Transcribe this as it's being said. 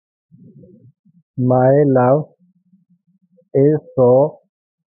My love is so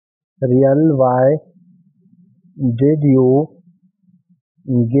real. Why did you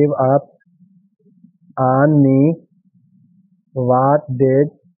give up on me? What did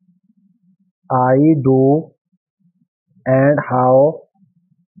I do and how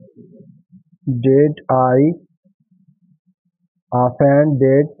did I offend?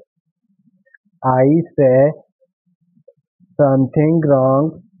 Did I say something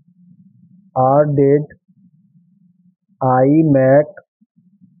wrong or did I make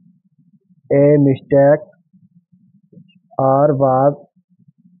a mistake or was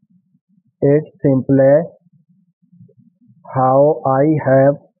it simply how I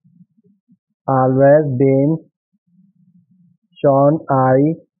have always been shown?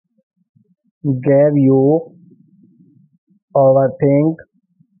 I gave you overthink.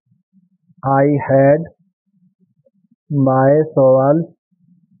 I had my soul,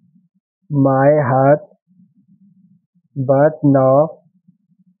 my heart, but now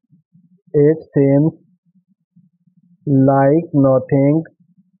it seems like nothing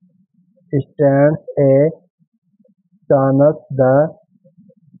stands a chance. The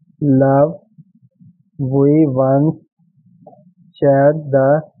love we once shared,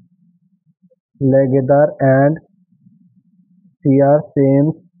 the laughter and tears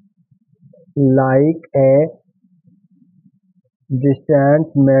seems like a distant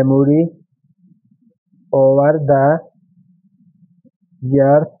memory. Over the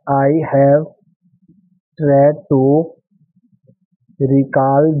years, I have tried to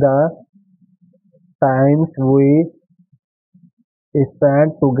recall the times we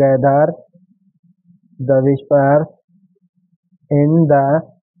spent together, the whispers in the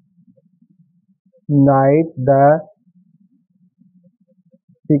night, the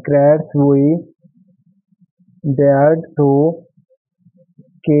secrets we dared to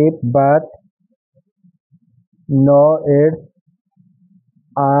keep, but now it's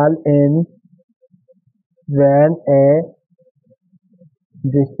all in vain. A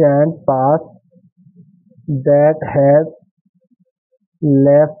distant past that has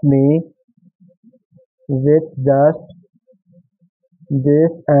left me with just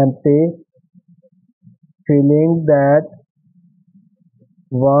this empty feeling that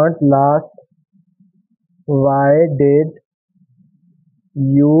won't last. Why did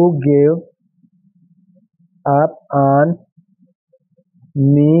you give up on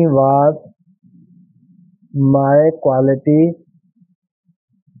me? Was my quality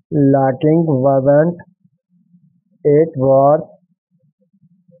lacking? Wasn't it worth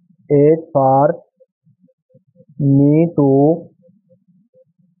it for me to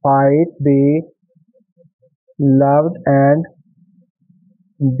fight, be loved, and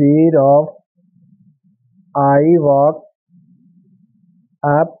be rough? I walked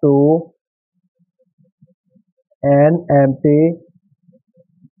up to an empty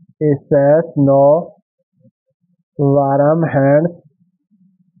space, no warm hands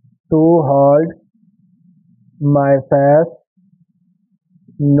to hold my face,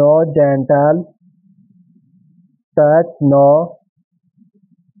 no gentle touch, no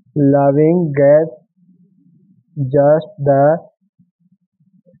loving gaze, just the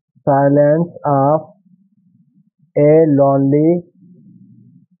silence of a lonely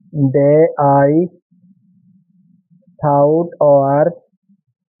day. I thought our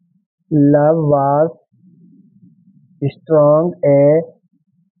love was strong, a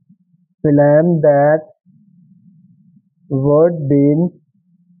flame that would burn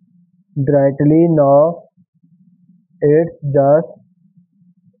brightly. Now it's just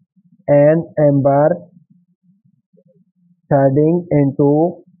an ember fading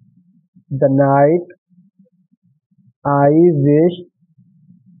into the night. I wish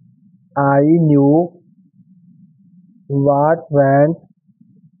I knew what went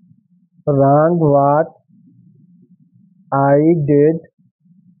wrong, what I did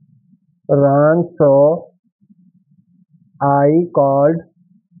wrong, so I called,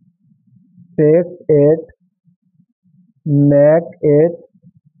 fix it, make it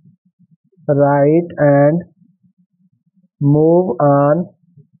right, and move on.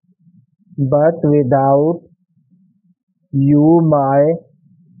 But without you, my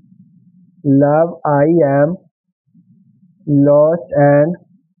love, I am lost and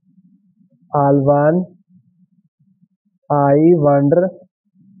alone. I wonder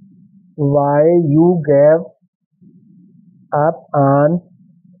why you gave up on.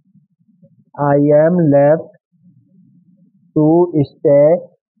 I am left to stay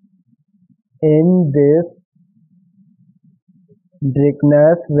in this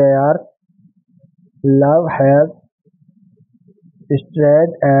darkness where love has strayed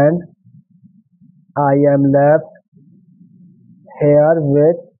and I am left here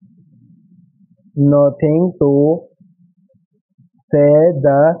with nothing to say.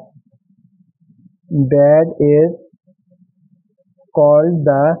 The bed is cold,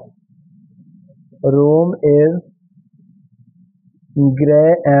 the room is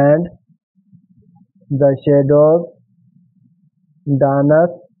grey, and the shadows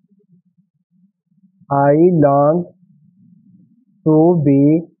dance. I long to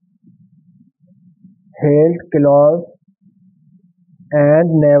be held close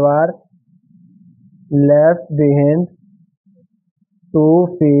and never left behind,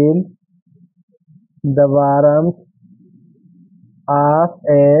 to feel the warmth of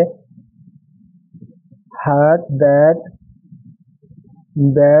a heart that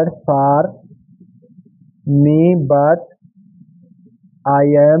beats for me, but I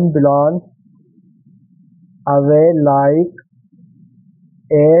am blown away like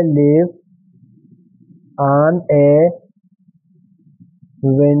a leaf on a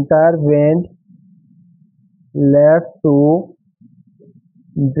winter wind, left to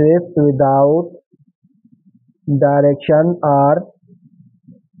drift without direction or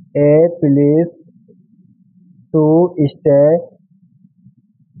a place to stay.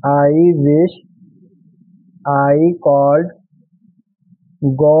 I wish I could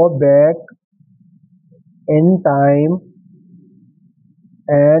go back in time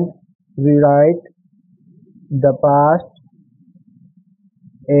and rewrite the past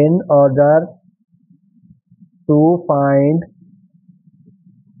in order to find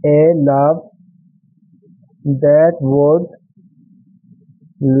a love that would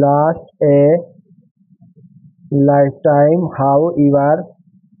last a lifetime. However,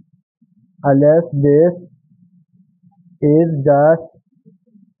 alas, this is just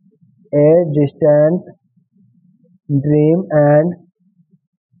a distant dream and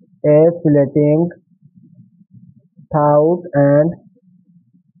a fleeting thought, and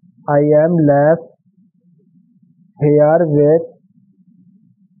I am left here with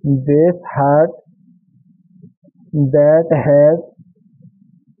this heart that has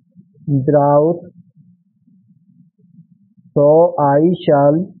drought. So I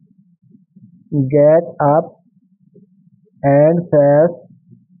shall get up and face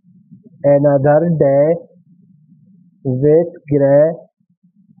another day with grey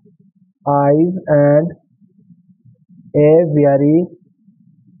eyes and a weary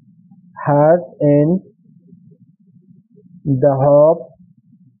heart, in the hope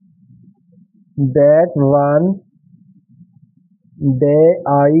that one day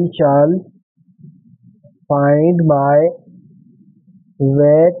I shall find my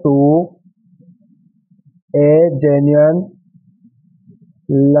way to a genuine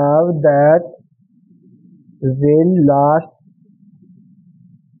love that will last